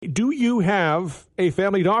do you have a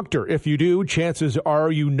family doctor? If you do, chances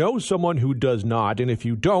are you know someone who does not. And if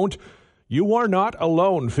you don't, you are not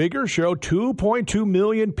alone. Figures show 2.2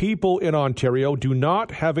 million people in Ontario do not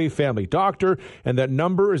have a family doctor, and that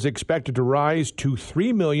number is expected to rise to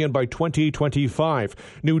 3 million by 2025.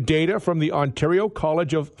 New data from the Ontario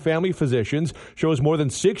College of Family Physicians shows more than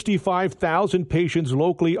 65,000 patients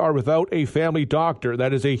locally are without a family doctor.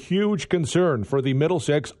 That is a huge concern for the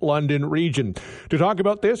Middlesex-London region. To talk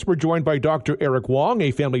about this, we're joined by Dr. Eric Wong,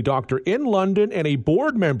 a family doctor in London and a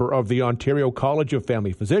board member of the Ontario College of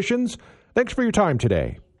Family Physicians. Thanks for your time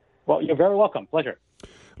today. Well, you're very welcome. Pleasure.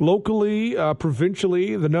 Locally,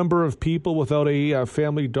 provincially, the number of people without a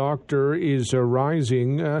family doctor is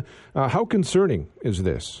rising. How concerning is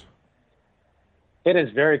this? It is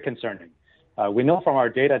very concerning. We know from our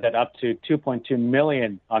data that up to 2.2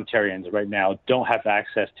 million Ontarians right now don't have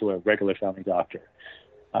access to a regular family doctor.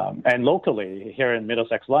 And locally, here in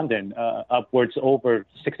Middlesex-London, upwards over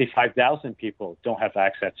 65,000 people don't have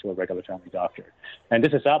access to a regular family doctor. And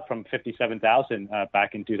this is up from 57,000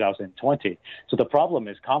 back in 2020. So the problem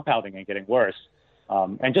is compounding and getting worse.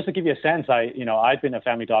 And just to give you a sense, I've been a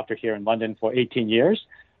family doctor here in London for 18 years.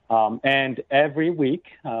 And every week,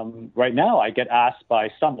 right now, I get asked by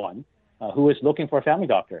someone who is looking for a family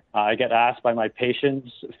doctor. I get asked by my patients,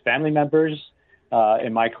 family members,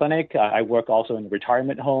 in my clinic. I work also in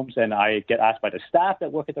retirement homes, and I get asked by the staff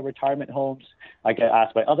that work at the retirement homes. I get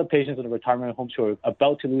asked by other patients in the retirement homes who are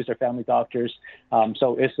about to lose their family doctors.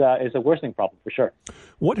 So it's a worsening problem for sure.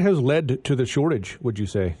 What has led to the shortage, would you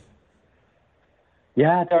say?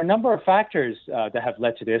 Yeah, there are a number of factors that have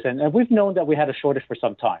led to this, and we've known that we had a shortage for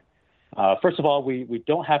some time. First of all, we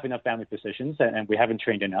don't have enough family physicians, and we haven't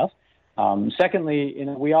trained enough. Secondly,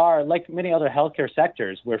 we are, like many other healthcare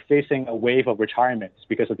sectors, we're facing a wave of retirements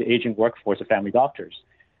because of the aging workforce of family doctors.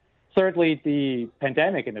 Thirdly, the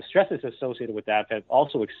pandemic and the stresses associated with that have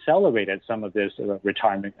also accelerated some of this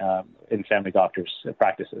retirement in family doctors'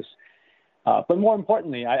 practices. But more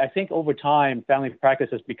importantly, I think over time, family practice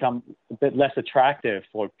has become a bit less attractive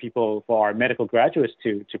for people, for our medical graduates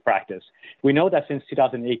to practice. We know that since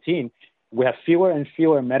 2018, we have fewer and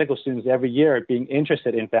fewer medical students every year being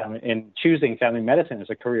interested in choosing family medicine as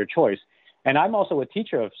a career choice. And I'm also a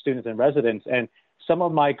teacher of students and residents, and some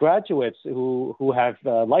of my graduates who have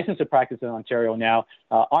license to practice in Ontario now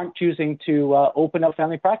aren't choosing to open up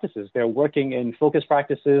family practices. They're working in focus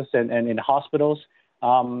practices and in hospitals.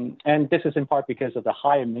 And this is in part because of the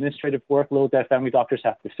high administrative workload that family doctors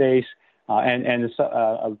have to face.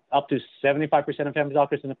 Up to 75% of family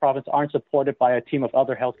doctors in the province aren't supported by a team of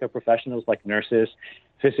other healthcare professionals like nurses,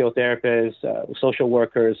 physiotherapists, social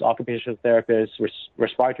workers, occupational therapists,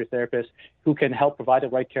 respiratory therapists, who can help provide the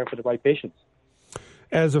right care for the right patients.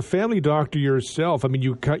 As a family doctor yourself, I mean,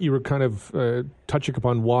 you were kind of touching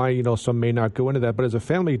upon why some may not go into that, but as a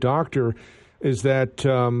family doctor, is that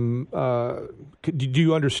do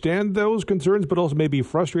you understand those concerns, but also maybe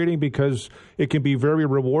frustrating because it can be very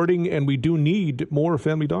rewarding, and we do need more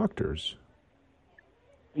family doctors?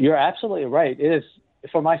 You're absolutely right. It is,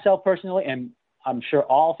 for myself personally, and I'm sure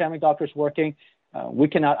all family doctors working, we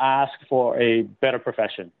cannot ask for a better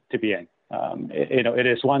profession to be in. It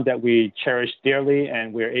is one that we cherish dearly,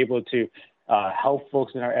 and we're able to help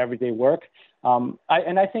folks in our everyday work.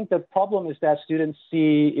 I think the problem is that students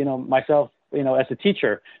see, myself, as a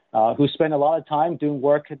teacher who spend a lot of time doing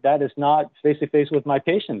work that is not face-to-face with my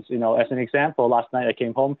patients. As an example, last night I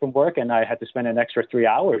came home from work and I had to spend an extra 3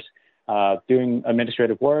 hours doing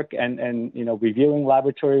administrative work and reviewing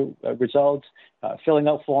laboratory results, filling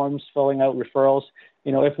out forms, filling out referrals.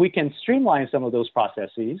 If we can streamline some of those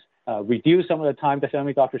processes, reduce some of the time that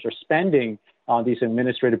family doctors are spending on these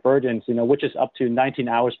administrative burdens, which is up to 19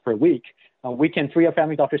 hours per week, we can free up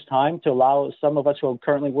family doctors' time to allow some of us who are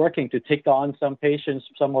currently working to take on some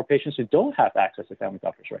more patients who don't have access to family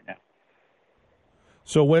doctors right now.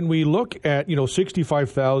 So when we look at,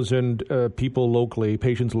 65,000 people locally,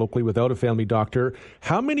 patients locally without a family doctor,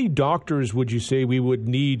 how many doctors would you say we would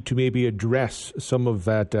need to maybe address some of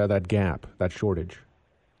that gap, that shortage?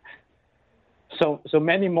 So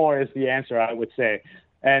many more is the answer, I would say.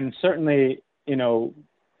 And certainly,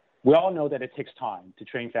 we all know that it takes time to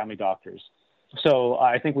train family doctors. So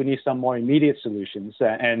I think we need some more immediate solutions.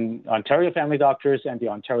 And Ontario Family Doctors and the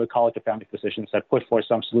Ontario College of Family Physicians have put forth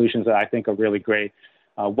some solutions that I think are really great.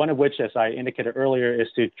 One of which, as I indicated earlier, is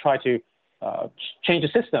to try to change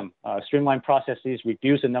the system, streamline processes,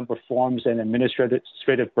 reduce the number of forms and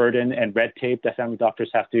administrative burden and red tape that family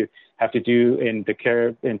doctors have to do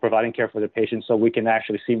in providing care for their patients, so we can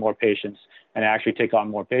actually see more patients and actually take on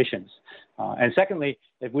more patients. And secondly,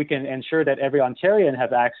 if we can ensure that every Ontarian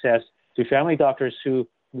have access to family doctors who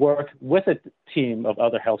work with a team of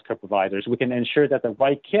other healthcare providers, we can ensure that the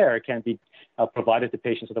right care can be provided to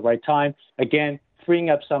patients at the right time. Again, freeing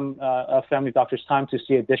up some family doctors' time to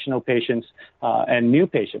see additional patients and new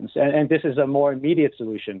patients. And this is a more immediate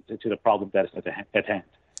solution to the problem that is at hand.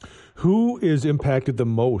 Who is impacted the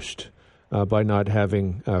most by not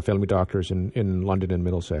having family doctors in London and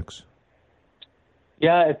Middlesex?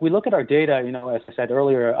 Yeah, if we look at our data, as I said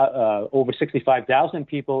earlier, over 65,000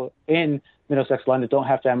 people in Middlesex-London don't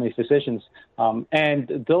have family physicians.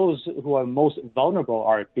 And those who are most vulnerable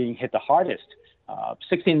are being hit the hardest.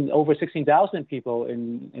 Over 16,000 people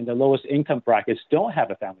in the lowest income brackets don't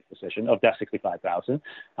have a family physician of that 65,000.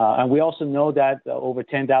 And we also know that over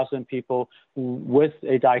 10,000 people with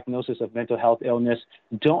a diagnosis of mental health illness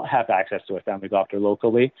don't have access to a family doctor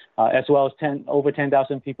locally, as well as over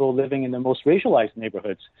 10,000 people living in the most racialized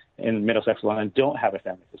neighborhoods in Middlesex-London don't have a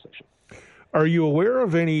family physician. Are you aware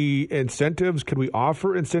of any incentives? Could we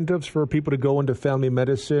offer incentives for people to go into family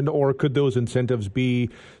medicine, or could those incentives be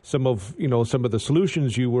some of the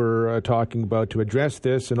solutions you were talking about to address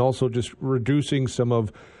this, and also just reducing some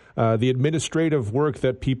of the administrative work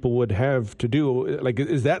that people would have to do? Like,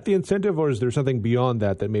 is that the incentive, or is there something beyond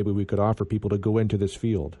that maybe we could offer people to go into this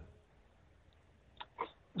field?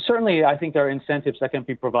 Certainly, I think there are incentives that can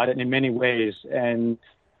be provided in many ways, and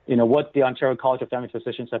what the Ontario College of Family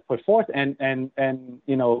Physicians have put forth, and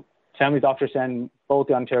family doctors and both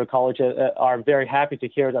the Ontario College are very happy to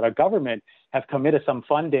hear that our government have committed some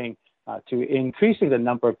funding to increasing the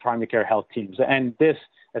number of primary care health teams. And this,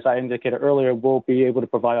 as I indicated earlier, will be able to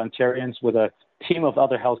provide Ontarians with a team of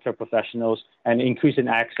other healthcare professionals and increasing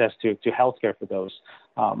access to healthcare for those.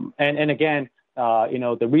 And again,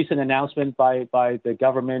 the recent announcement by the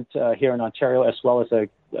government here in Ontario, as well as the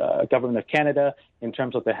government of Canada, in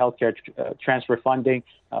terms of the healthcare transfer funding,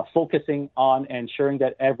 focusing on ensuring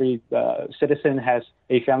that every citizen has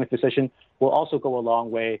a family physician, will also go a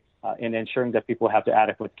long way in ensuring that people have the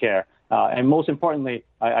adequate care. And most importantly,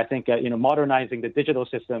 I think modernizing the digital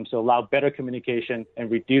systems to allow better communication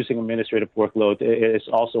and reducing administrative workload is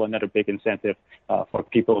also another big incentive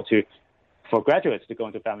for graduates to go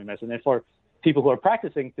into family medicine, and for people who are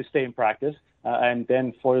practicing to stay in practice, and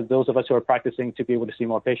then for those of us who are practicing to be able to see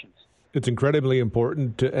more patients. It's incredibly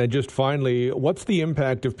important. And just finally, what's the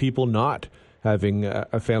impact of people not having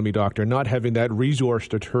a family doctor, not having that resource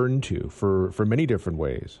to turn to for many different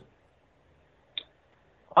ways?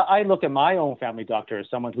 I look at my own family doctor as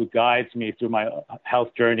someone who guides me through my health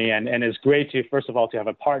journey, and it's great to, first of all, to have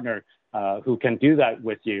a partner who can do that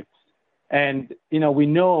with you. And, we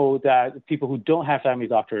know that people who don't have family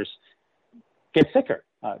doctors get sicker.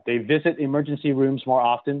 They visit emergency rooms more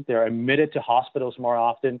often. They're admitted to hospitals more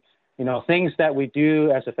often. Things that we do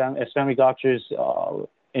as family doctors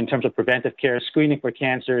in terms of preventive care, screening for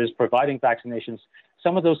cancers, providing vaccinations,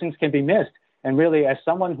 some of those things can be missed. And really, as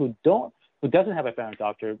someone who doesn't have a family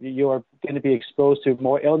doctor, you're going to be exposed to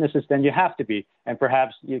more illnesses than you have to be, and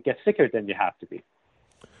perhaps you get sicker than you have to be.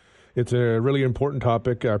 It's a really important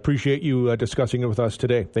topic. I appreciate you discussing it with us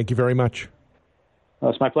today. Thank you very much.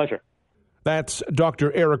 Well, it's my pleasure. That's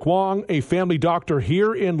Dr. Eric Wong, a family doctor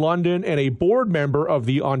here in London and a board member of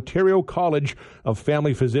the Ontario College of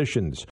Family Physicians.